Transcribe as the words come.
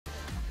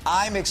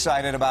I'm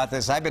excited about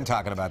this. I've been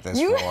talking about this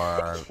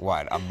for,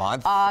 what, a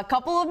month? A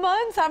couple of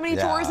months? How many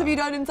tours have you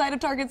done inside of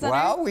Target Center?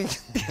 Well, we've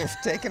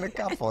taken a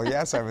couple.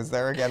 Yes, I was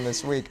there again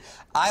this week.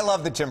 I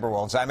love the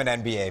Timberwolves. I'm an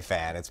NBA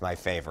fan. It's my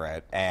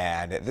favorite.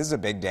 And this is a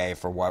big day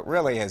for what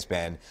really has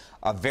been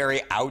a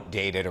very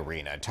outdated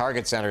arena.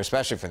 Target Center,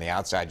 especially from the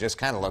outside, just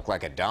kind of looked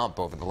like a dump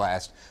over the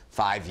last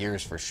 5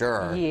 years for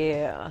sure.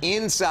 Yeah.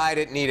 Inside,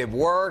 it needed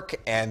work,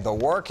 and the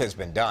work has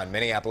been done.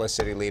 Minneapolis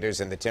city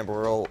leaders and the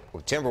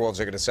Timberwolves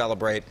are going to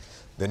celebrate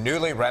the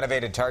newly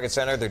renovated Target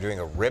Center. They're doing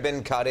a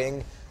ribbon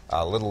cutting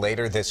a little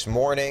later this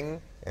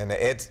morning. And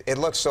it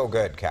looks so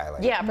good,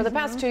 Kylie. Yeah, for the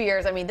past 2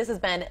 years, I mean, this has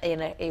been a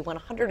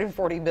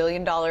 $140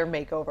 million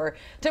makeover.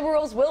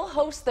 Timberwolves will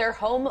host their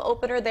home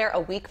opener there a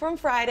week from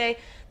Friday,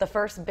 the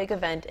first big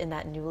event in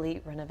that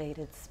newly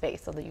renovated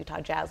space. So the Utah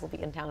Jazz will be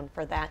in town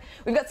for that.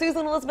 We've got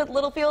Susan Elizabeth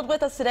Littlefield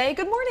with us today.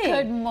 Good morning.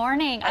 Good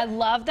morning. I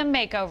love the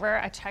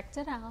makeover. I checked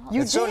it out.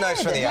 It's so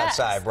nice from the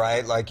outside,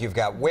 right? Like, you've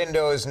got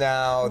windows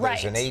now.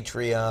 There's an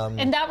atrium.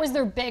 And that was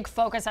their big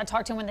focus. I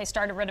talked to them when they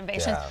started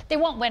renovations. Yeah. They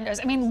want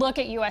windows. I mean, look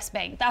at US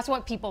Bank. That's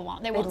what people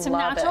want. They want some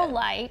natural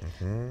light,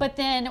 but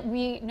then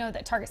we know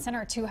that Target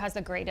Center too has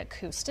the great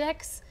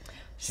acoustics.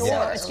 Sure,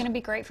 so it's going to be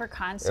great for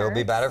concerts. It'll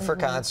be better for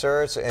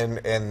concerts,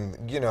 and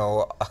you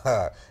know,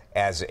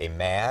 as a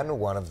man,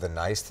 one of the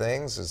nice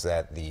things is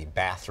that the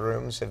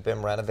bathrooms have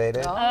been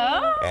renovated,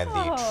 and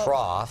the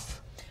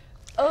trough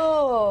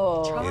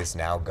is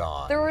now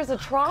gone. There was a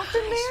trough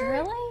in there?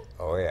 Really?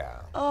 Oh yeah.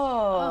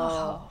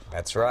 Oh.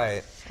 That's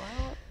right. Well,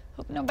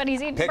 hope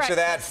nobody's eating Picture breakfast.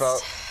 that,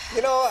 folks.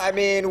 You know, I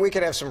mean, we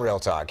could have some real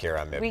talk here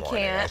on Mid-Morning. We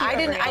can't. I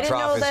didn't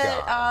know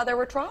that there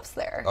were troughs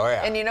there. Oh,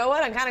 yeah. And you know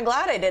what? I'm kind of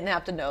glad I didn't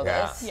have to know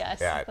this. Yes.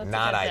 Yeah,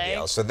 not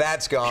ideal. So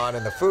that's gone,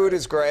 and the food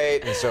is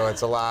great, and so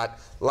it's a lot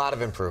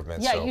of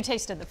improvements. Yeah, so. You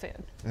tasted the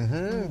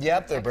food.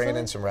 Yep, they're bringing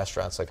in some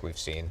restaurants like we've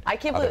seen. I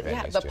can't believe,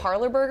 the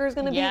Parlor Burger is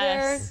going to be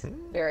there.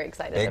 Very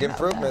excited. Big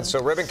improvements.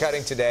 So ribbon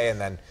cutting today, and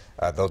then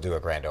they'll do a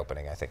grand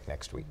opening, I think,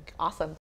 next week. Awesome.